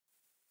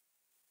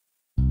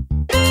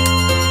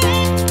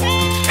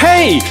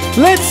Hey,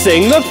 let's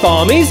sing the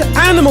Farmees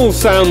animal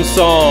sound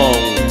song.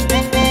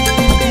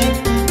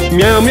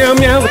 Meow, meow,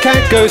 meow, the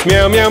cat goes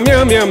meow, meow,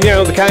 meow, meow,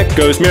 meow, the cat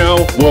goes meow.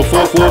 Woof,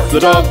 woof, woof, the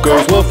dog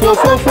goes woof,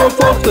 woof, woof, woof,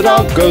 woof, the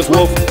dog goes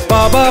woof.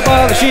 Ba, ba,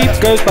 ba, the sheep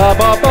goes ba,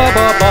 ba, ba,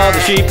 ba, ba, the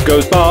sheep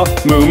goes ba.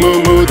 Moo,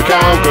 moo, moo, the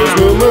cow goes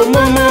moo, moo,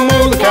 moo, moo,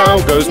 moo, the cow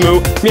goes moo.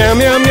 Meow,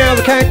 meow, meow,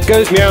 the cat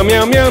goes meow,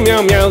 meow, meow,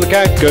 meow, meow, the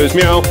cat goes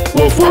meow.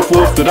 Woof, woof,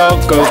 woof, the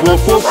dog goes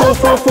woof, woof,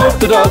 woof, woof, woof,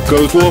 the dog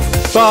goes woof.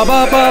 Ba,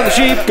 ba, ba, the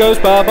sheep goes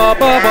ba, ba,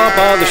 ba, ba,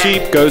 ba, the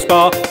sheep goes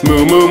ba.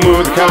 Moo, moo,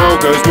 moo, the cow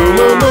goes moo,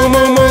 moo, moo,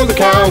 moo, moo, the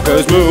cow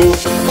goes moo.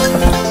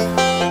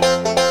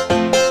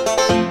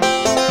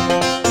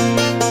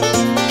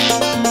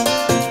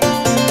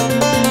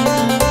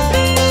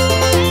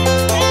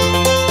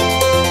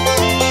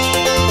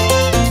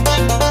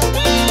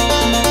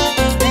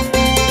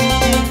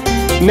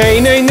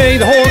 Neigh, neigh, neigh,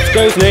 the horse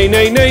goes neigh,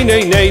 neigh, neigh,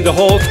 neigh, neigh, the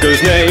horse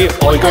goes neigh.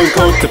 Oink, oink,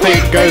 oink, the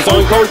pig goes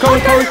oink, oink,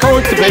 oink, oink,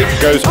 oink, the pig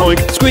goes oink.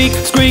 Squeak,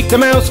 squeak, the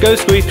mouse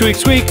goes squeak, squeak,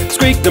 squeak,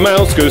 squeak, the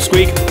mouse goes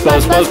squeak.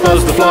 Buzz, buzz,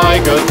 buzz, the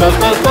fly goes buzz,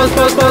 buzz, buzz,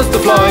 buzz, buzz, the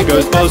fly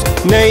goes buzz.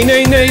 Neigh,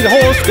 neigh, neigh, the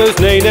horse goes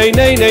neigh, neigh,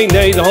 neigh, neigh,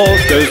 neigh, the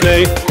horse goes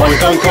neigh.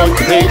 Oink, oink, oink,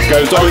 the pig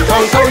goes oink,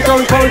 oink, oink,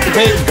 oink, oink, the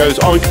pig goes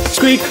oink.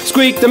 Squeak,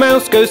 squeak, the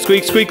mouse goes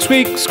squeak, squeak,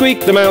 squeak,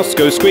 squeak, the mouse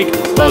goes squeak.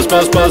 Buzz,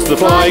 buzz, buzz, the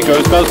fly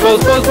goes buzz,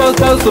 buzz, buzz, buzz,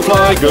 buzz, the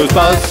fly goes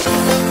buzz.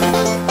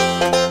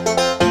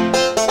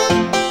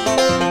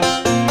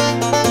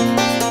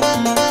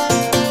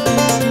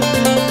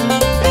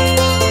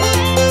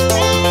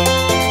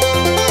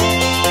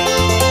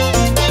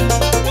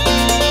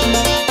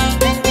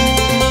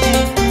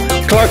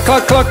 Cluck,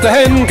 cluck, cluck, the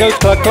hen goes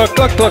cluck, cluck,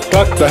 cluck, cluck,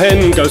 cluck, the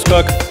hen goes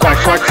cluck. Quack,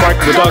 quack, quack,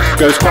 the duck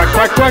goes quack,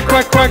 quack, quack,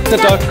 quack, quack, the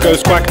duck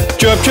goes quack.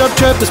 Chirp, chirp,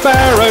 chirp, the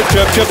sparrow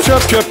chirp, chirp,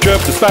 chirp, chirp,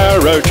 chirp, the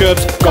sparrow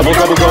chirps. Gobble,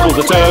 gobble, gobble,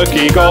 the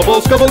turkey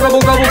gobbles, gobble,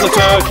 gobble, gobble, the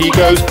turkey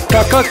goes.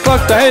 Cluck, cluck,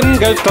 cluck, the hen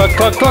goes cluck,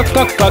 cluck, cluck,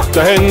 cluck, cluck,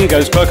 the hen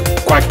goes cluck.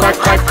 Quack, quack,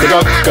 quack, the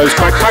duck goes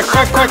quack, quack,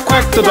 quack, quack,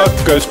 quack, the duck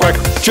goes quack.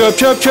 Chirp,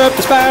 chirp, chirp,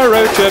 the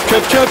sparrow chirp,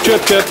 chirp, chirp,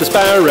 chirp, chirp, the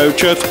sparrow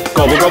chirps.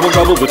 Gobble, gobble,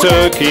 gobble, the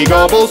turkey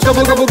gobbles,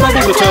 gobble, gobble,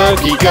 gobble, the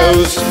turkey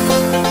goes.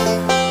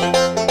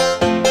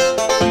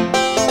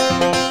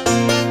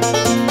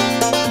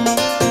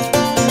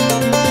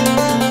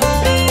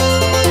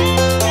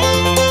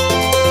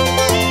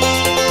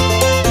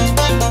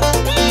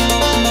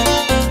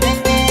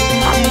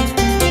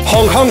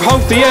 Honk, honk,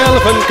 honk, the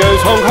elephant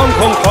goes honk, honk,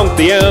 honk, honk,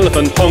 the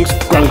elephant honks.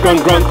 Grunt,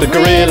 grunt, grunt, the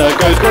gorilla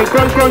goes grunt,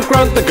 grunt, grunt,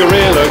 grunt, the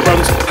gorilla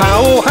grunts.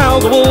 Howl, howl,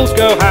 the wolves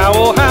go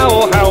howl,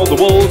 howl, howl, the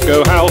wolves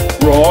go howl.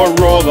 Roar,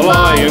 roar, the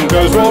lion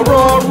goes roar,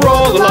 roar,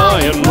 roar, the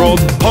lion roars.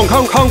 Honk,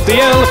 honk, honk, the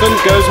elephant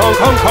goes honk,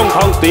 honk, honk,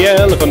 honk, the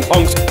elephant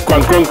honks.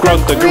 Grunt, grunt,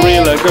 grunt, the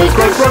gorilla goes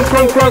grunt, grunt,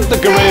 grunt, grunt, the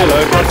gorilla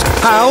grunts.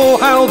 Howl,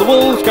 howl, the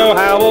wolves go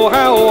howl,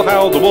 howl,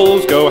 howl, the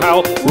wolves go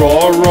howl.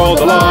 Roar, roar,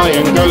 the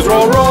lion goes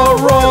roar, roar,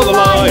 roar, the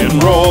lion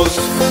roars.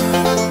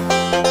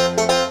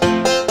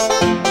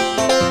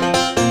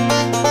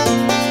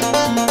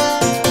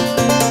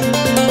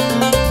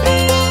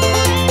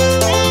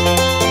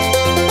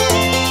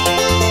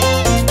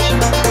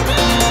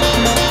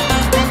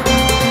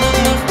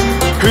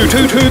 Hoot,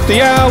 hoot, hoot,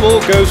 the owl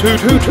goes hoot,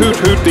 hoot, hoot,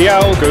 hoot, the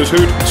owl goes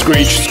hoot.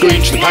 Screech,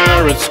 screech, the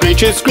parrot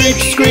screeches,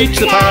 screech, screech,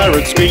 the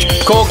parrot screech.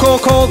 Caw, caw,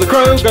 caw, the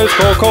crow goes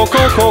caw, caw,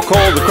 caw, caw,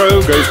 caw, the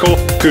crow goes caw.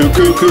 Coo,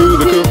 coo, coo,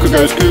 the cuckoo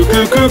goes coo,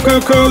 coo, coo,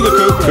 coo, coo, the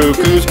cuckoo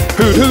coos.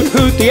 Hoot, hoot,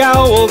 hoot, the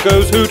owl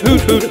goes hoot,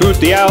 hoot, hoot, hoot,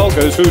 the owl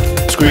goes hoot.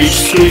 Screech,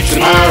 screech, the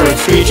parrot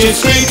screeches,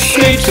 screech,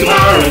 screech, the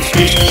parrot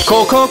screech.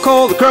 Caw, caw,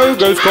 caw, the crow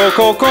goes caw,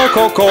 caw, caw,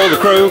 caw, caw, the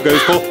crow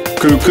goes caw.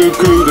 Coo, coo,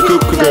 coo, the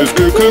cuckoo goes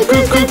coo, coo,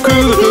 coo, coo,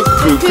 coo, the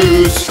cuckoo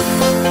coos.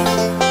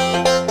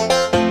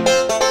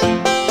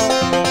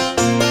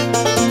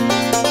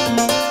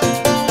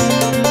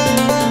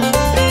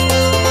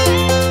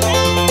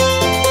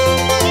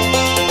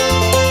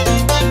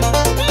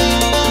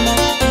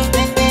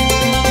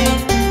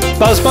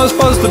 Buzz, buzz,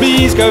 buzz, the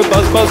bees go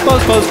buzz, buzz,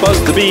 buzz, buzz,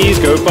 buzz, the bees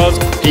go buzz.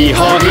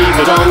 Hee-haw, hee,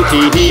 the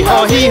donkey,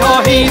 hee-haw,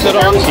 hee-haw, hee, the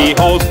donkey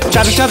haws.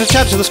 Chatter, chatter,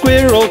 chatter, the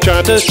squirrel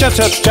chatters, chatter,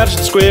 chatter, chatter,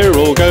 the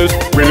squirrel goes.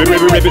 Ribbit,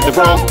 ribbit, ribbit, the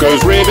frog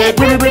goes ribbit,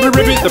 ribbit, ribbit,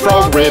 ribbit, the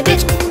frog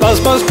ribbits. Buzz,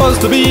 buzz, buzz,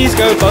 the bees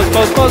go buzz,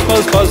 buzz, buzz,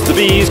 buzz, buzz, the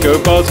bees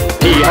go buzz.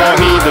 Hee-haw,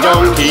 hee, the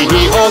donkey,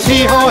 hee-haws,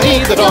 hee-haw,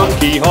 hee, the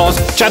donkey haws.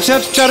 Chatter,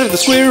 chatter, chatter, the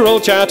squirrel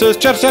chatters,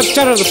 chatter, chatter,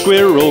 chatter, the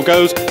squirrel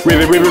goes.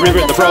 Ribbit, ribbit,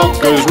 ribbit, the frog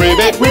goes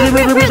ribbit, ribbit,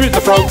 ribbit, ribbit,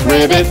 the frog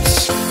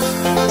ribbits.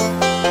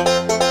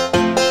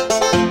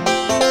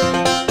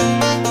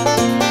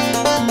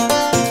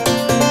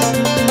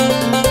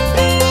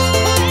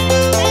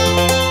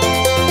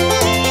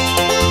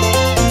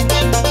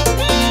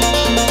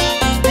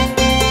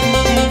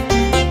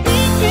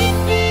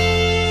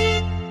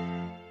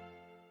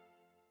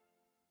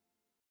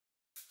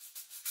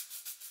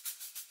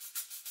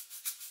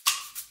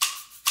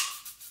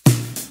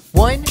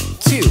 One,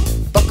 two,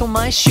 buckle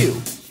my shoe.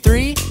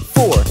 3,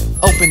 4,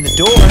 open the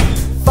door.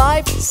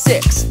 5,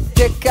 6,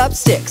 pick up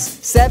sticks.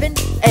 7,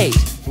 8,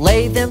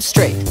 lay them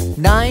straight.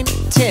 9,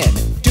 10,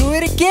 do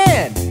it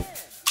again.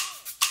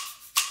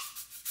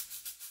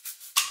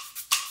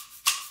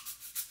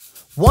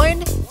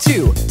 1,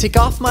 2, take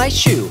off my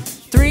shoe.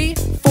 3,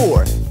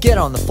 4, get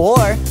on the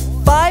floor.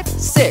 5,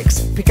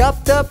 6, pick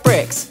up the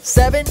bricks.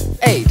 7,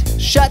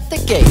 8, shut the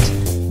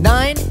gate.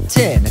 9,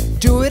 10,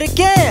 do it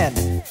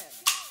again.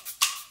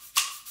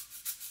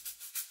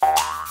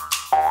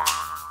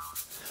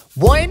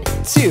 1,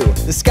 2,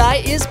 the sky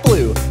is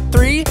blue.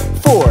 3,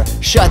 4,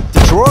 shut the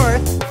drawer.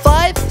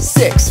 5,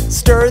 6,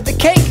 stir the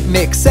cake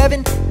mix.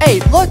 7,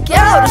 8, look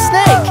out, a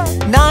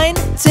snake. 9,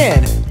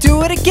 10,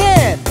 do it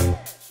again.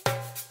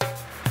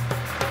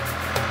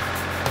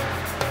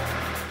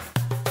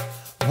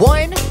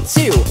 1,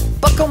 2,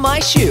 buckle my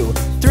shoe.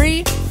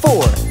 3, 4,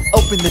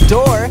 open the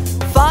door.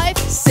 5,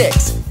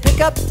 6,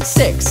 pick up the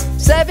 6.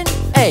 7,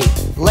 8,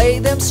 lay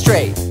them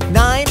straight.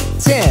 9,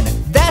 10,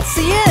 that's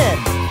the end.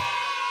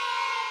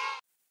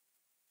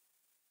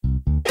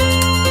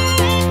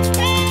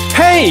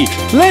 Hey,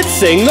 let's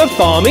sing the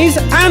Farmees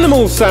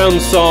animal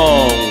sound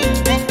song.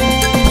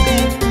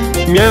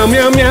 Meow,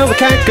 meow, meow, the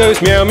cat goes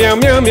meow, meow,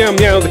 meow, meow,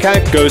 meow, the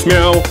cat goes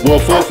meow.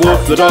 Woof, woof,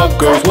 woof, the dog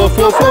goes woof,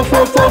 woof, woof,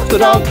 woof, woof, the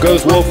dog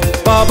goes woof.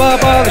 Ba, ba,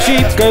 ba, the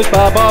sheep goes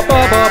ba, ba,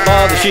 ba, ba,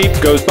 ba, the sheep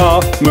goes ba.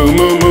 Moo,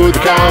 moo, moo, the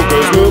cow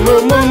goes moo,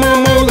 moo, moo, moo,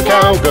 moo, the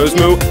cow goes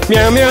moo.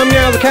 Meow, meow,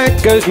 meow, the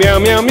cat goes meow,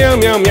 meow, meow,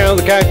 meow, meow,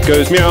 the cat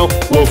goes meow.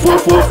 Woof,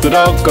 woof, woof, the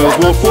dog goes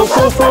woof, woof,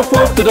 woof, woof,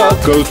 woof, the dog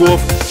goes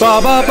woof.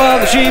 Ba, ba, ba,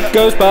 the sheep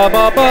goes ba,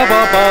 ba, ba,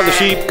 ba, ba, the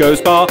sheep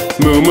goes ba.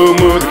 Moo, moo,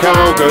 moo, the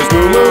cow goes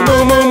moo, moo,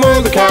 moo, moo,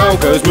 moo, the cow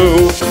goes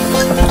moo.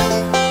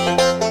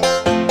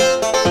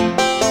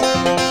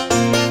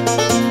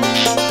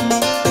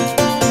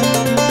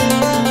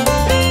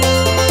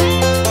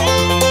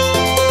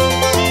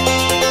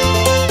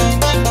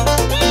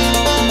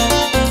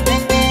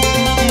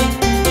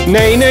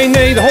 Neigh, neigh,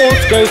 neigh, the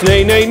horse goes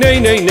neigh, neigh, neigh,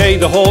 neigh, neigh,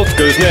 the horse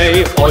goes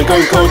neigh. Oink,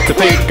 oink, oink, the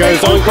pig goes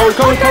oink, oink,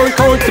 oink, oink,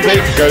 oink, the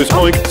pig goes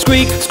oink.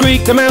 Squeak,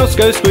 squeak, the mouse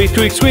goes squeak,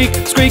 squeak, squeak,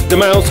 squeak, the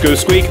mouse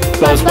goes squeak.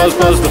 Buzz, buzz,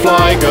 buzz, the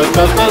fly goes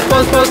buzz, buzz,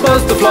 buzz, buzz,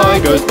 buzz, the fly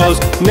goes buzz.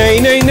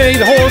 Neigh, neigh, neigh,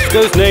 the horse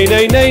goes neigh,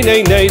 neigh, neigh,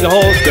 neigh, neigh, the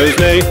horse goes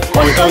neigh.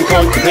 Oink, oink,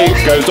 oink, the pig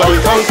goes oink,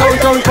 oink,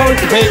 oink, oink, oink,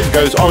 the pig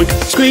goes oink.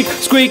 Squeak,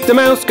 squeak, the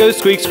mouse goes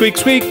squeak, squeak,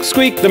 squeak,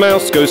 squeak, the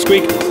mouse goes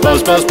squeak.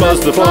 Buzz, buzz, buzz,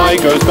 the fly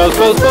goes buzz,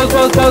 buzz, buzz,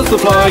 buzz, buzz, the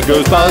fly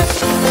goes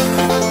buzz.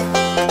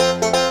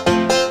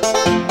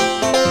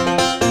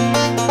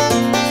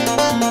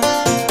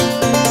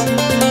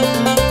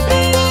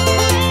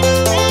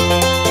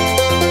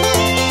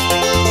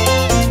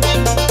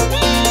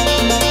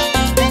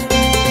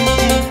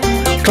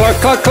 Cluck,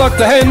 cluck, cluck,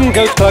 the hen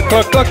goes cluck,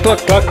 cluck, cluck, cluck,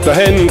 cluck, the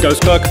hen goes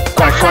cluck.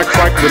 Quack, quack,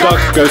 quack, the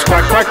duck goes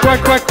quack, quack,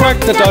 quack, quack, quack,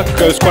 the duck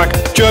goes quack.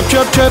 Chirp,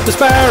 chirp, chirp, the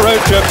sparrow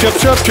chirp, chirp,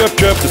 chirp, chirp,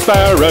 chirp, the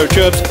sparrow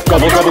chirps.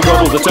 Gobble, gobble,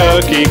 gobble, the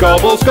turkey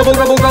gobbles, gobble,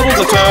 gobble, gobble,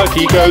 the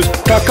turkey goes.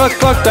 Cluck, cluck,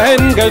 cluck, the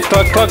hen goes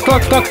cluck, cluck,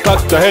 cluck, cluck,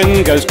 cluck, the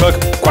hen goes cluck.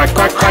 Quack,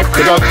 quack, quack,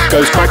 the duck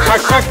goes quack,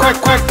 quack, quack, quack,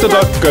 quack, the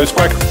duck goes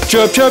quack.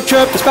 Chirp, chirp,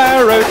 chirp, the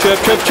sparrow chirp,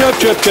 chirp, chirp,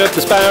 chirp, chirp,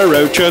 the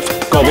sparrow chirps.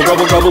 Gobble,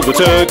 gobble, gobble, the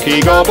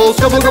turkey gobbles,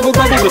 gobble, gobble,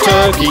 gobble, the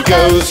turkey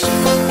goes.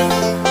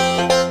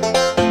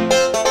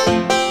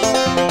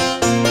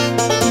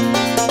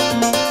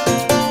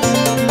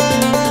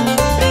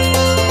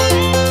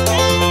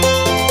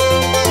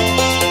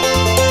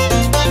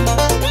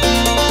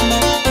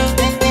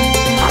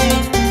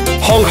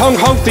 Honk, honk,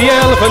 honk, the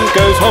elephant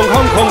goes honk,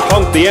 honk, honk,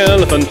 honk, the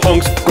elephant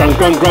honks. Grunt,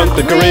 grunt, grunt,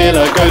 the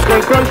gorilla goes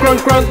grunt, grunt,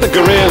 grunt, grunt, the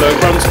gorilla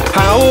grunts.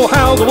 Howl,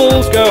 howl, the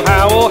wolves go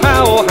howl,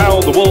 howl,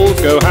 howl, the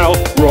wolves go howl.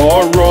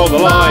 Roar, roar, the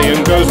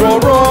lion goes roar,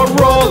 roar,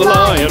 roar, the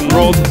lion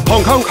roars.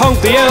 Honk, honk, honk,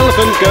 the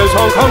elephant goes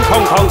honk, honk,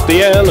 honk, honk,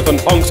 the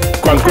elephant honks.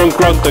 Grunt, grunt,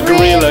 grunt, the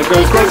gorilla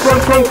goes grunt,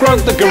 grunt, grunt,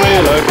 grunt, the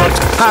gorilla grunts.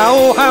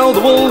 Howl, howl, the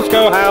wolves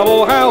go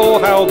howl, howl,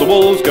 howl, the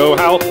wolves go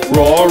howl.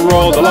 Roar,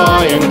 roar, the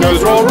lion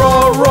goes roar,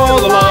 roar,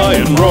 roar, the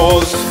lion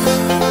roars.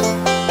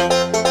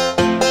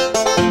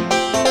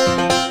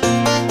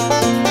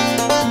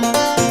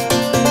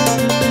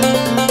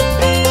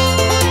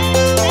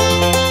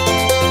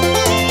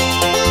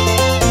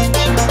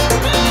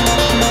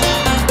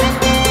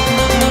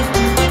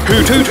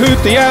 Hoot, hoot,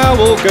 hoot, the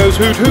owl goes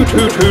hoot, hoot,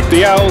 hoot, hoot,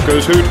 the owl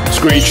goes hoot.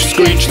 Screech,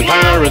 screech, the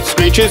parrot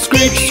screeches,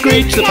 screech,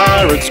 screech, the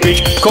parrot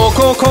screech. Caw,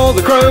 caw, caw,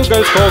 the crow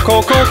goes caw,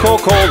 caw, caw, caw,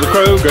 caw, the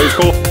crow goes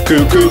caw.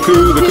 Coo, coo,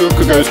 coo, the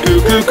cuckoo goes coo,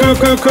 coo, coo,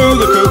 coo, coo,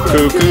 the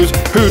cuckoo coos.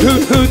 Hoot,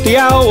 hoot, hoot, the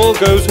owl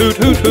goes hoot,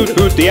 hoot, hoot,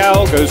 hoot, the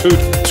owl goes hoot.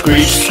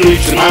 Screech,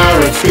 screech, the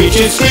parrot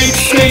screeches, screech,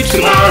 screech,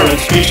 the parrot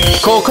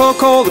screech. Caw, caw,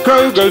 caw, the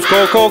crow goes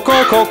caw, caw,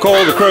 caw, caw,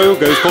 caw, the crow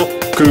goes caw.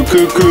 Coo,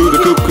 coo, coo, the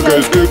cuckoo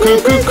goes coo,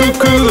 coo, coo, coo,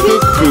 coo, the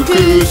cuckoo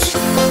coos.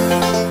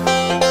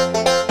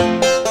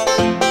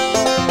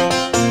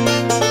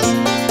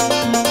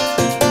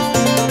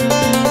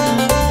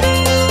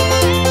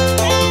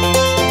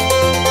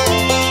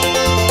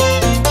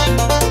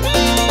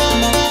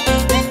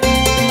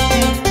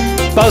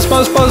 Buzz,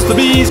 buzz, buzz, the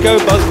bees go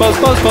buzz, buzz,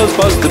 buzz, buzz,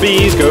 buzz, the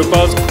bees go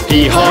buzz.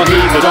 Hee-haw,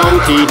 hee, the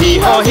donkey,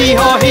 hee-haw,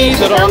 hee-haw, hee,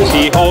 the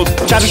donkey haws.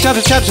 Chatter,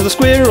 chatter, chatter, the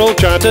squirrel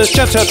chatters,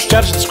 chatter, chatter,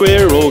 chatter, the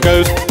squirrel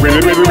goes.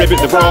 Ribbit, ribbit, ribbit,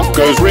 the frog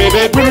goes.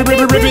 Ribbit, ribbit,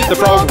 ribbit, ribbit, the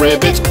frog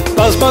ribbits.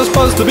 Buzz, buzz,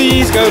 buzz, the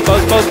bees go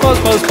buzz, buzz,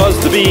 buzz, buzz, buzz,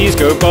 the bees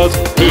go buzz.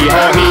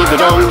 Hee-haw, hee, the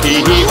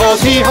donkey,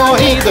 hee-haws,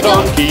 hee-haw, hee, the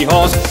donkey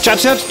haws.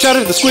 Chatter, chatter,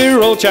 chatter, the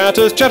squirrel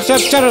chatters, chatter,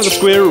 chatter, chatter, the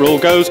squirrel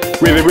goes.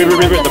 Ribbit, ribbit,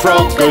 ribbit, the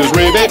frog goes.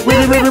 Ribbit,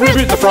 ribbit, ribbit,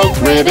 ribbit, the frog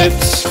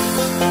ribbits.